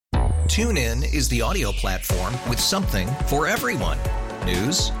TuneIn is the audio platform with something for everyone.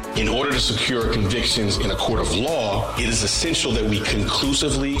 News. In order to secure convictions in a court of law, it is essential that we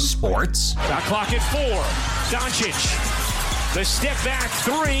conclusively. Sports. Shot clock at 4. Doncic. The step back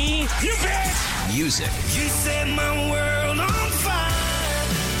 3. You bet. Music. You set my world on fire.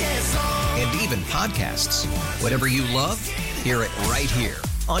 Yes, and even podcasts. Whatever you love, hear it right here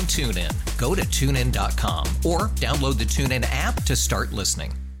on TuneIn. Go to TuneIn.com or download the TuneIn app to start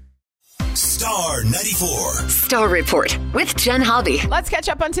listening. Star 94. Star Report with Jen Hobby. Let's catch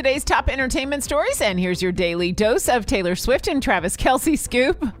up on today's top entertainment stories, and here's your daily dose of Taylor Swift and Travis Kelce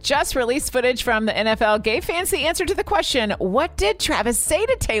scoop. Just released footage from the NFL gave fans the answer to the question, what did Travis say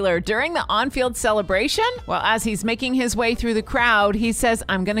to Taylor during the on-field celebration? Well, as he's making his way through the crowd, he says,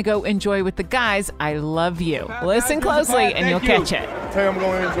 I'm going to go enjoy with the guys. I love you. Listen closely and you'll catch it. Tell you I'm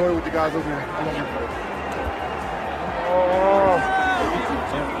going to enjoy with the guys over here.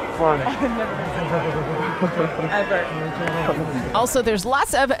 Also, there's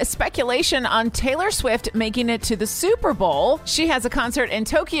lots of speculation on Taylor Swift making it to the Super Bowl. She has a concert in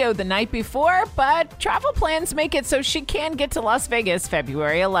Tokyo the night before, but travel plans make it so she can get to Las Vegas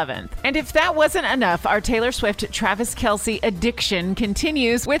February 11th. And if that wasn't enough, our Taylor Swift-Travis Kelce addiction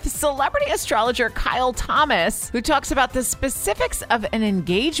continues with celebrity astrologer Kyle Thomas, who talks about the specifics of an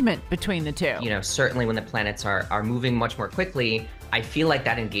engagement between the two. You know, certainly when the planets are moving much more quickly, I feel like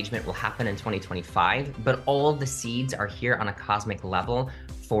that engagement will happen in 2025, but all the seeds are here on a cosmic level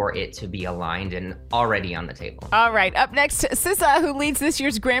for it to be aligned and already on the table. All right, up next, SZA, who leads this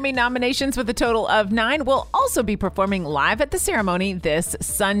year's Grammy nominations with a total of 9, will also be performing live at the ceremony this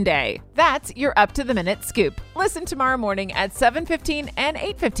Sunday. That's your up-to-the-minute scoop. Listen tomorrow morning at 7:15 and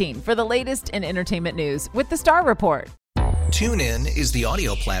 8:15 for the latest in entertainment news with the Star Report. TuneIn is the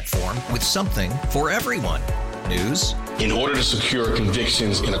audio platform with something for everyone. News. In order to secure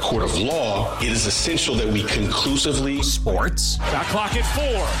convictions in a court of law, it is essential that we conclusively. Sports. Shot clock at 4.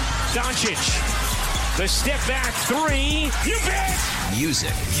 Doncic. The step back 3. You bet.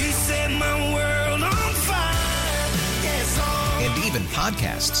 Music. You set my world on fire. Yes, and even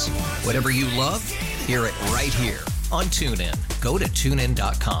podcasts. Whatever you love, hear it right here on TuneIn. Go to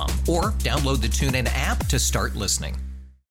TuneIn.com or download the TuneIn app to start listening.